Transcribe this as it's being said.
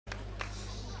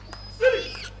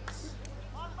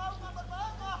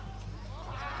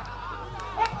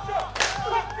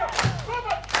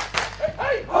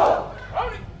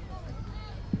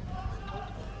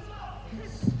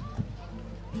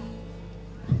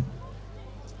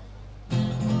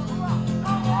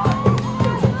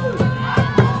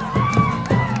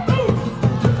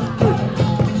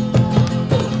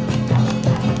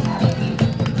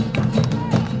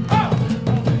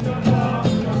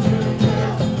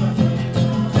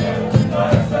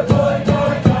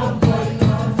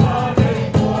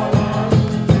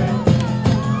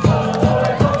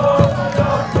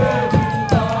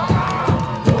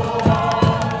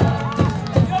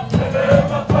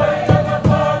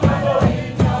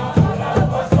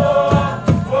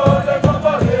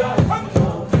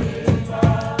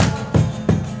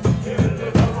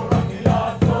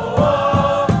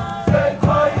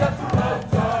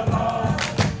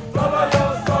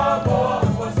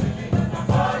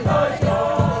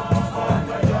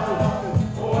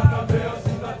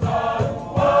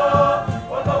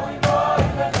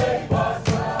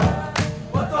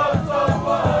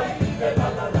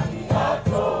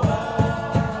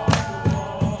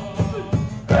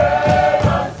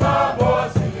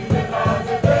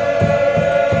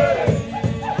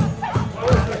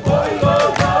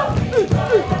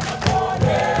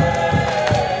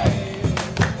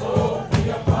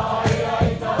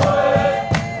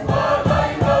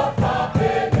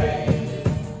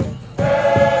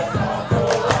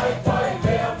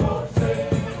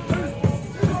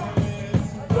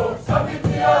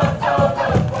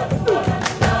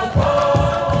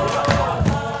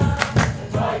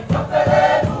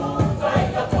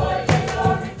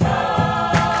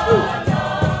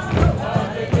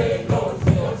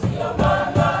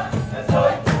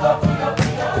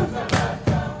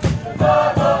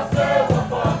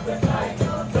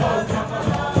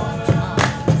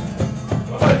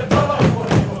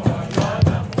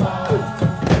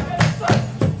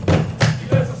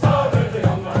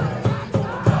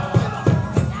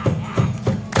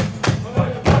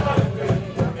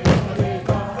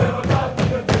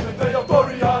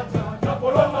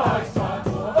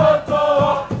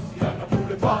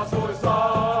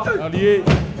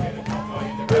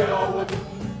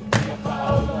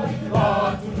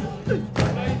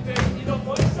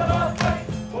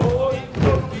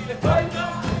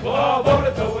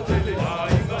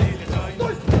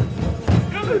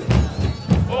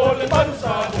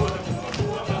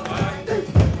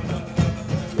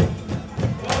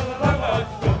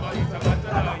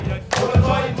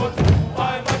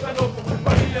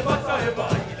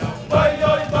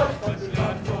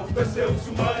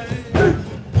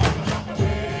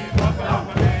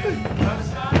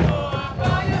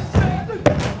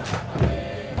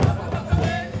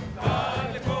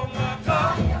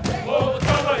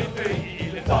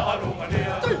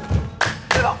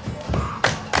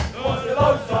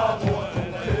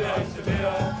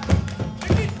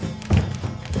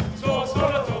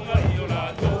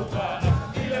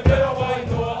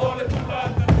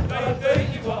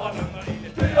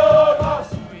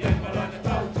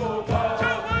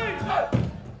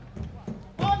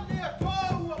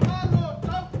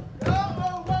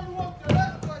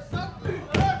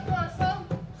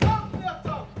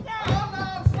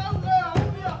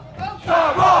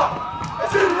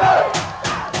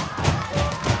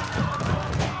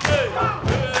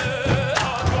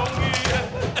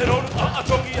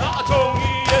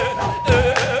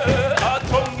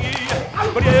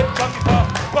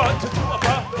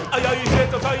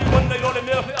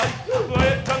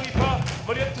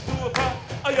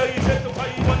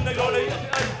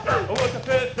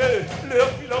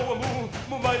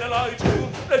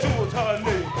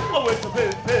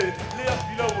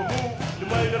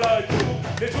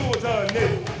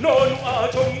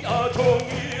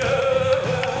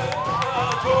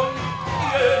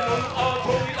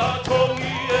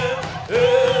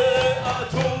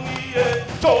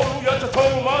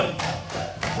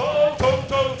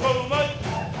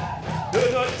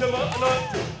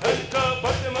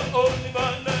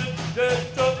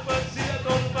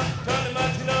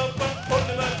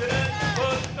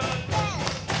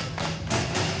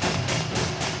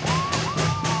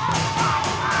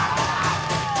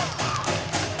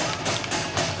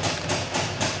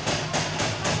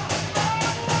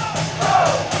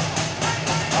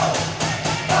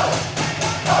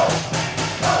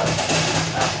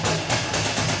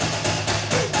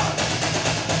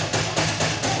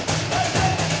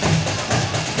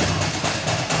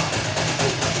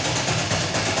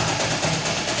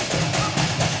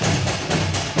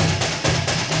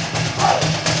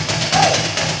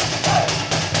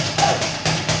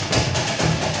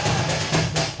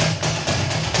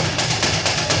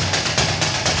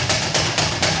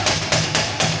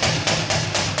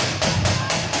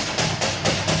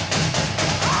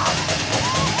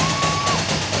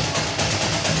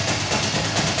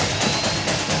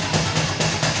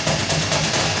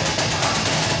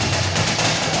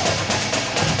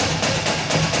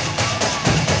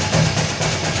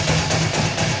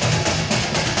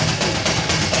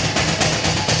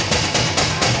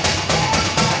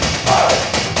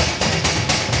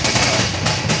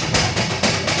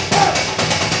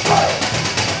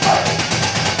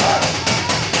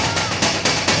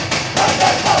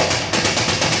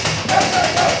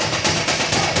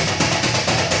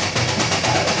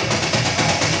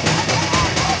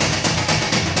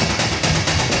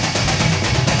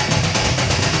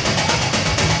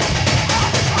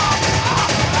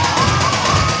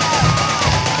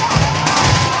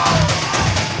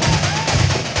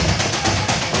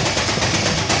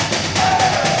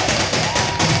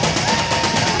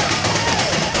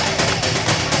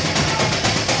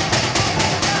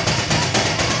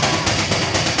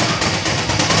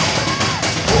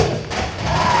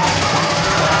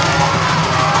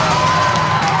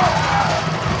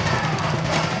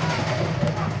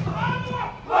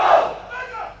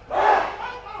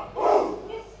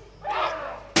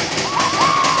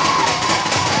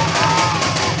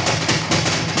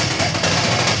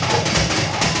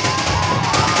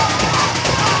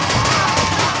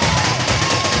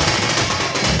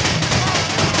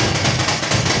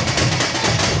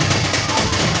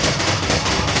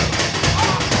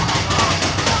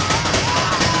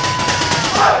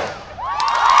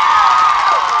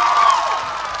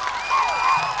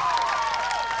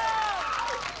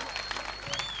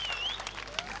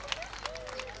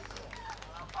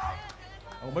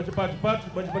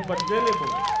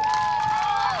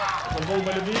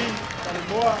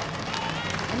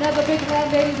Another big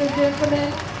hand, ladies and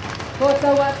gentlemen, for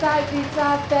Teuila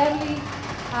Pizza family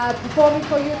performing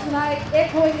for you tonight,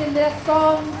 echoing in their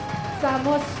songs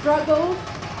Samoa's struggle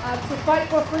to fight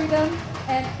for freedom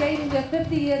and gaining their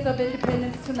 50 years of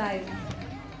independence tonight.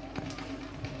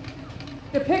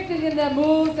 Depicting in their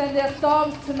moves and their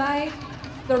songs tonight,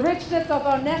 the richness of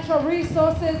our natural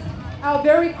resources, our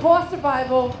very core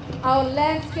survival, our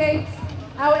landscapes,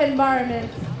 our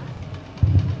environments.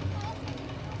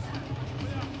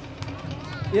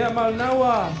 Ia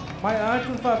malnaua mai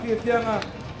atu whawhiawhianga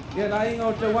ia na inga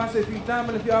o te wase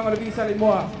whitama le whianga le visa le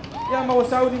moa. Ia maua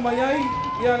saudi mai ai,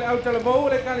 ia le au talavou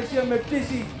le kalesia me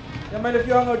ptisi, ia mai le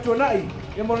whianga o tuanai,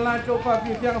 ia mo lanto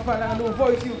whawhiawhianga whananga nuu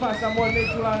voisi u Samoa nei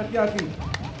tulana whiawhi.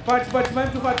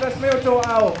 Participants to Fatras Leo to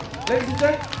Ao. Ladies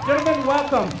and gentlemen,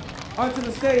 welcome onto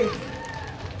the stage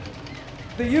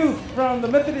the youth from the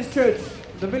Methodist Church,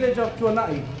 the village of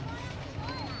Tuanai.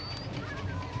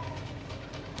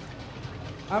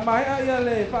 Amai ia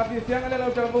le whawhiawhianga le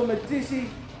lau talavou me ptisi,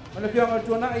 le whianga o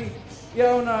Tuanai,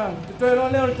 ia ona te Teuila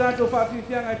leo le tātou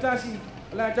whawhiawhianga tasi,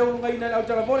 la taurunga ina lau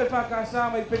talavou le whakasa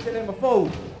mai pete le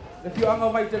mafou. If you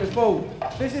are right to the phone.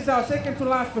 This is our second to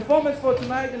last performance for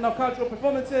tonight in our cultural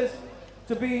performances,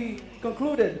 to be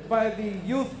concluded by the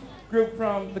youth group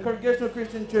from the Congregational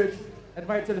Christian Church at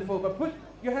Right to the Phone. But put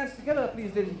your hands together,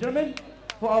 please, ladies and gentlemen,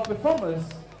 for our performers.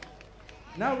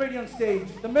 Now ready on stage,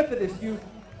 the Methodist youth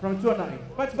from Tuanai.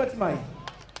 Pats mai.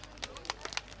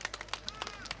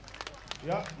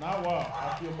 Ya, nawa,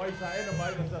 aki o mai saena,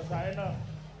 mai na sa saena,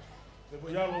 te bo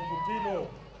yalo putino,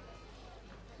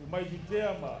 tu mai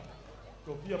ditea ma,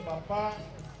 to pia papa,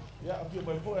 ya aki o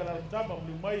mai po ala tama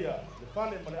mli mai ya, le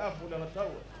fale ma le afu le ala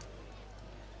taua.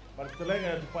 Ma le telenga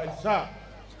ya tupai sa.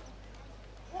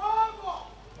 Wamo!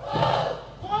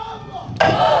 Wamo!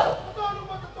 Tonu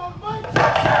ma tonu mai!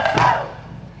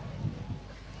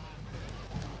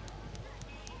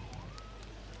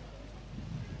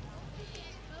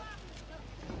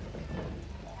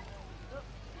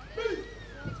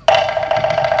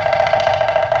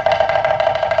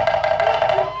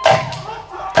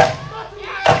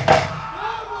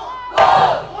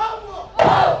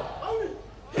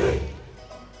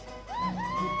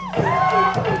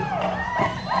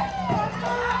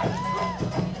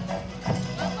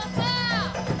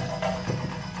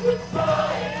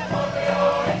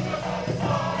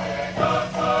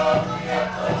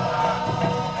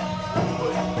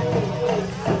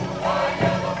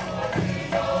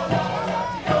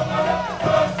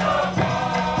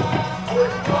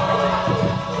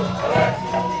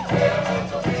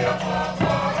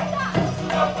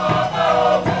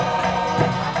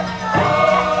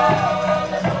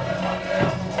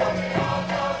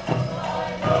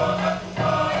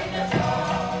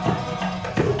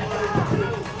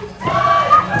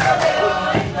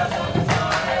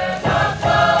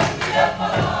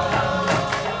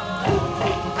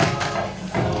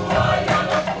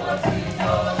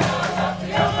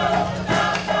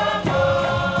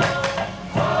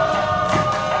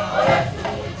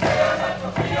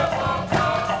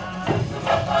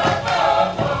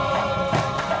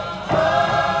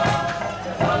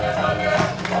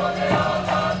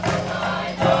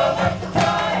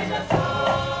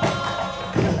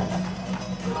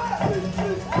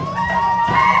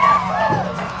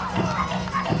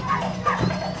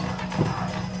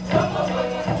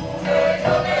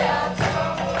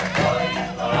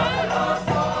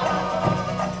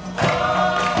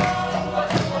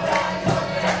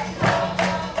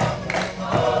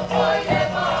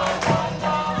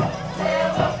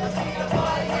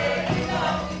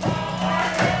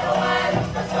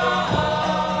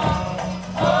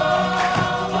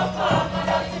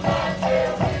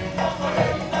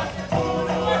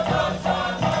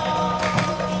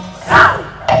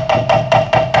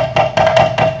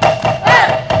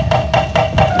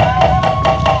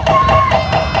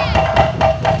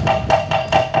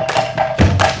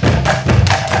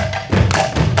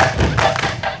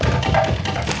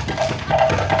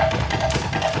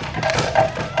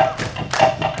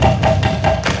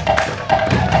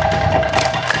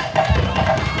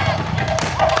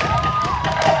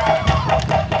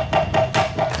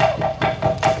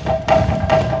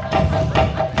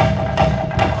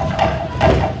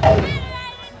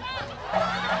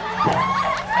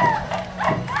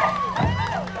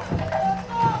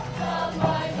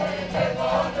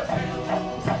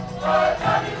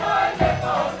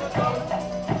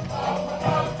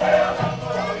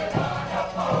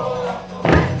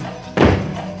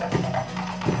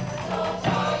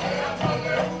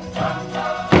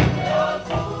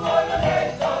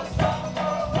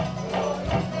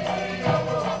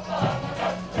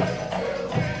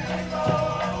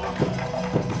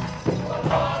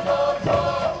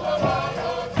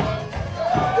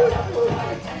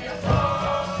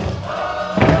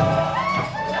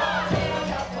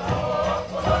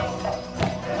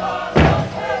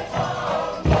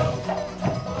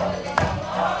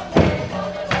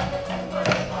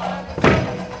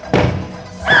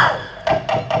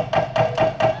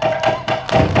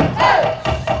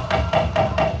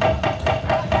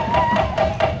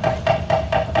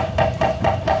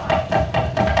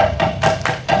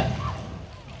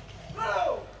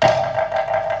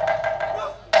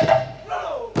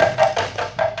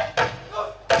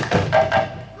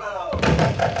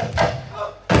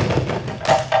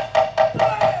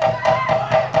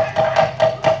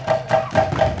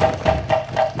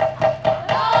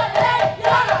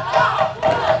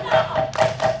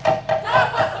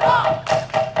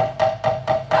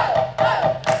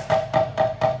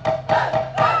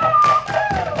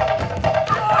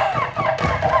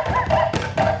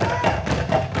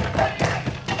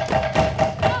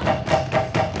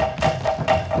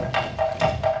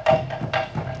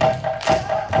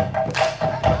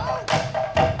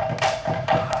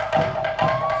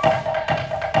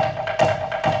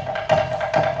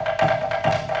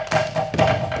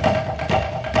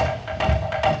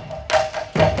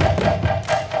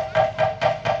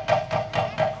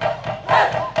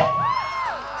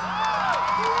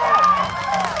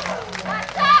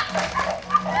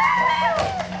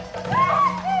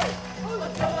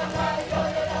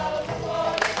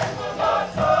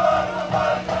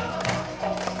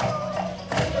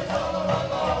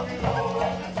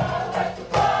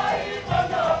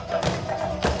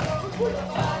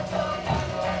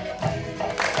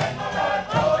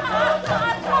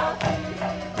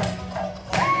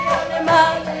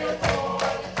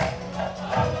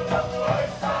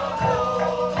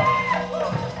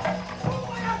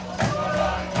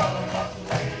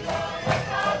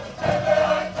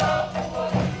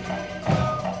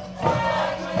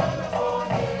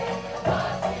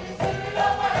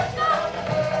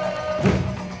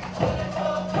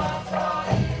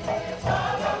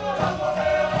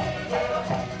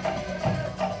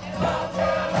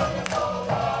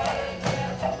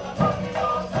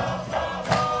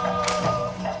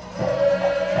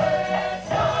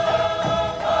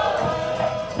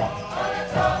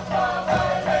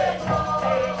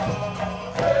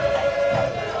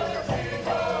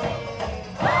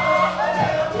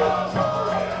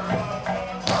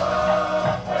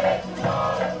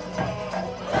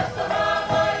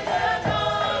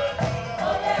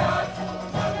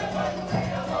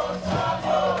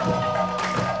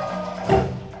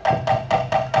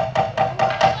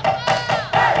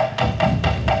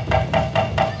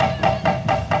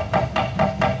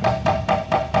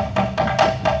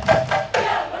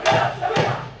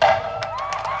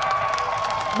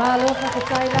 Malo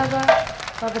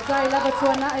Whakatai lava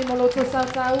tuana'i moloto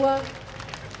Teuila.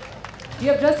 You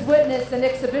have just witnessed an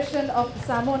exhibition of the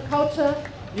Samoan culture.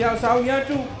 Ia sau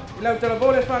yatu ila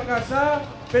telefone whakasa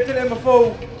petele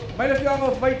mafou mai le fianga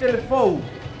vai telefou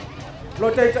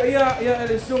lo taita ia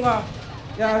ele sunga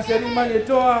ia serimani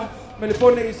toa me le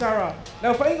pone isara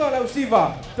la fainga la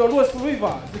usiva to luas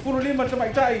fuluiva se fulu lima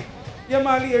tamaitai ia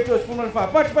mali e to fulu fa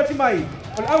pati mai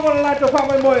ol awala la to fa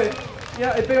mai moe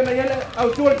ia e pe na ia au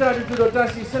tuata to do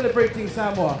tasi celebrating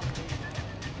Samoa.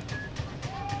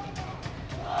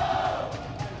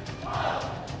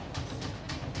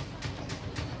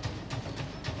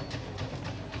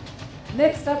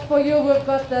 Next up for you, we've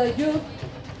got the youth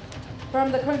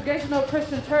from the Congregational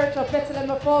Christian Church of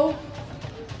Bethlehem Fo,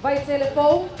 Vaitele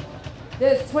Fo.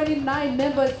 There's 29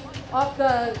 members of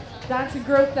the dancing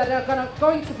group that are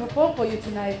going to perform for you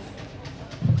tonight.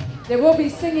 They will be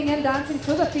singing and dancing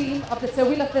to the theme of the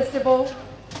Teuila Festival,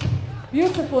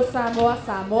 Beautiful Samoa,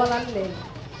 Samoa Lale.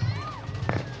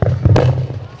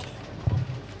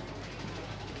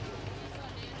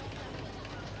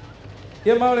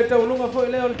 Ia mau le taulunga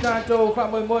foi leo le tātou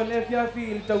whamoemoe le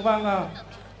fiafi le tauvanga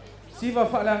siva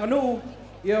whaleanga nuu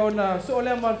ia ona so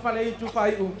lea ma whale i tu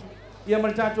whaiu ia ma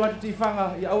le tātou atu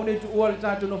tifanga ia au nei tu ua le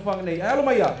tātou no whanga nei. Ai alo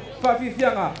mai ia,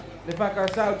 whawhiwhianga le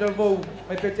whakasau tau vau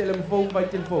mai pete le mfou mai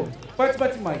telefon.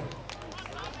 Pati mai.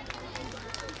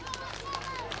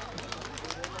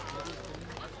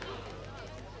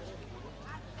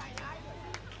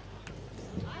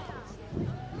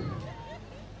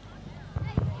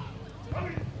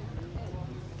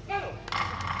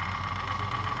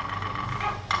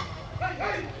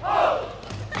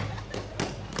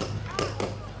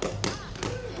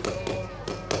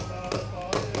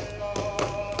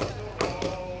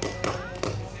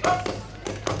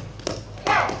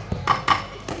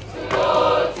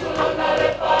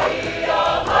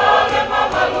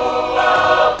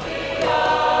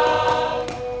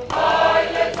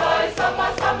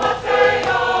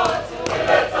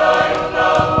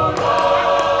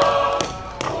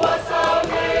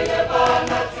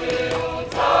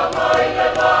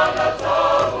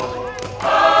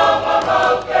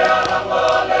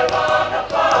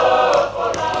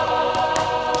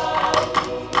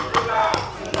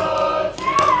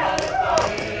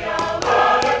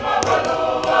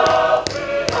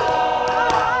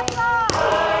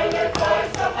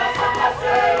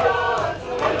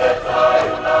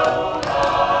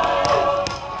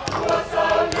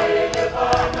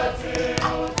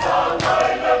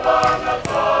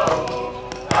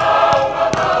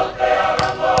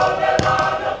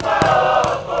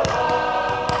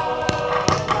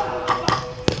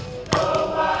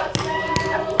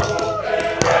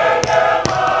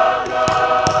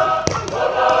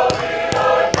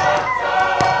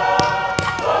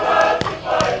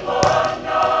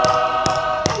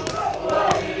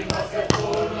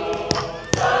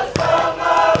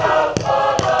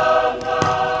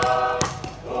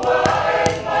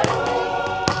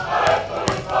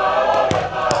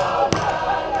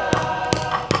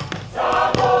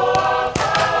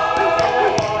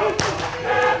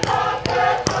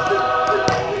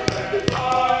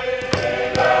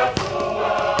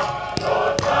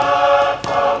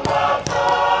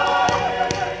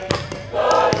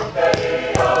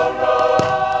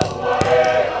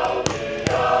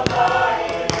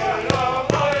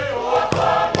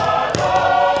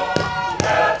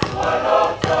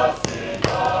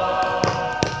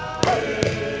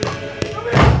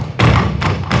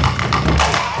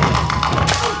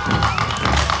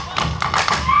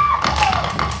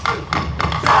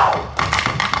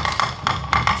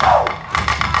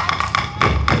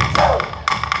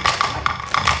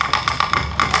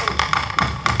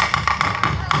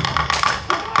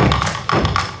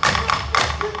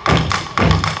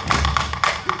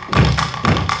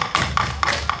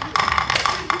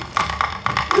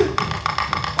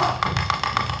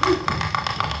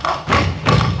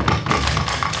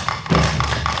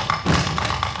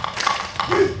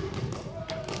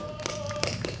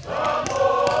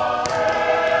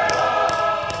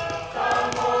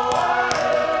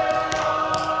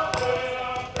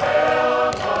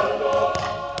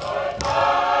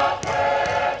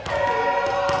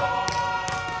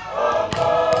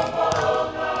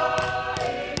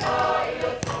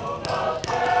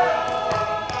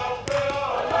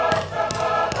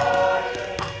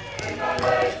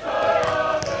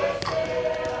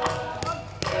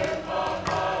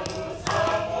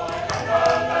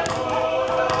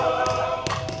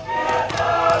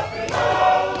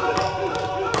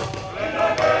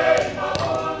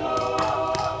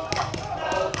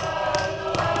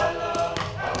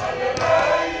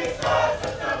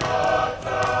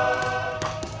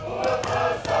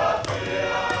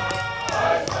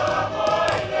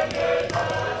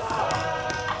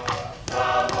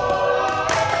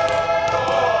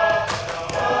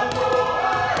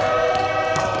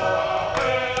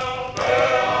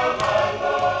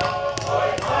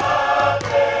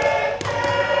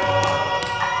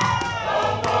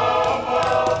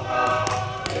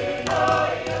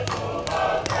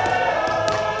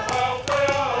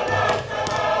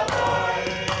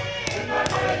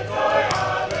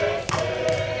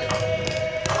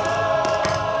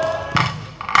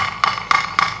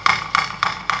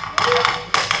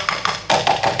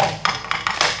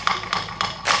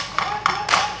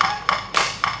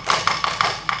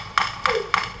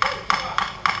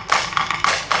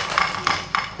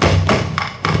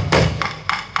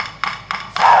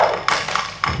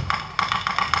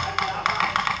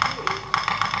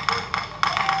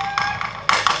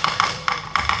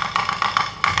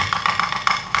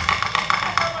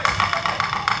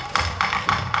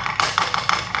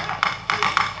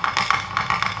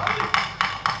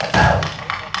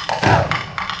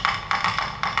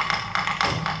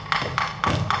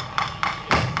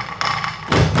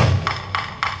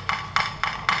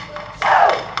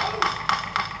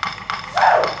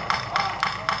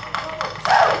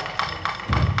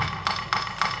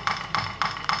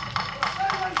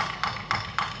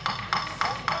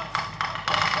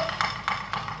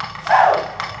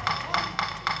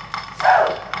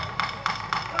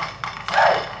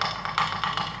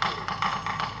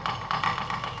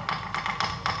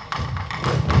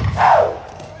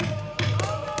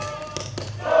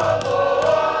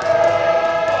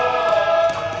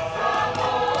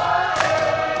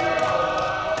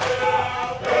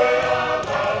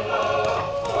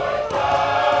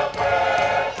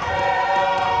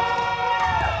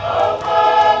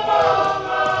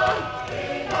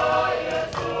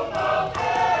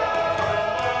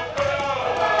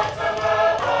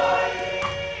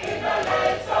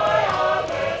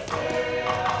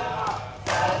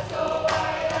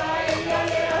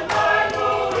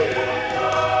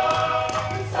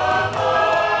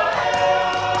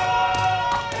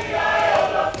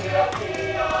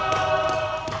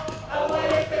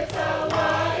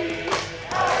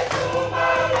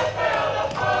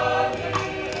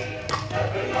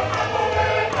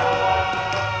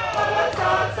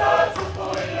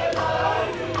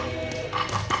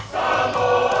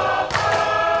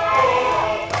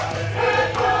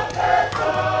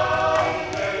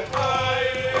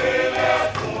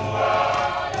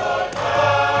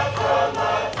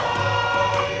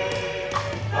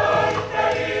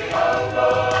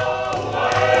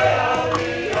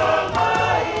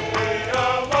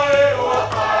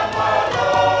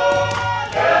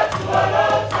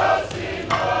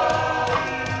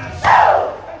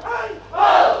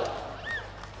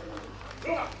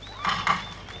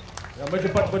 Mai te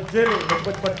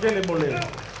patele mo le.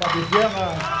 Papifianga.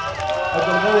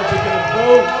 Atolongau e petele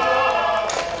kou.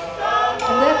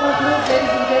 And that concludes,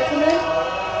 ladies and gentlemen,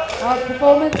 our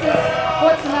performances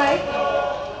for tonight.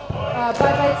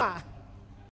 Bye-bye.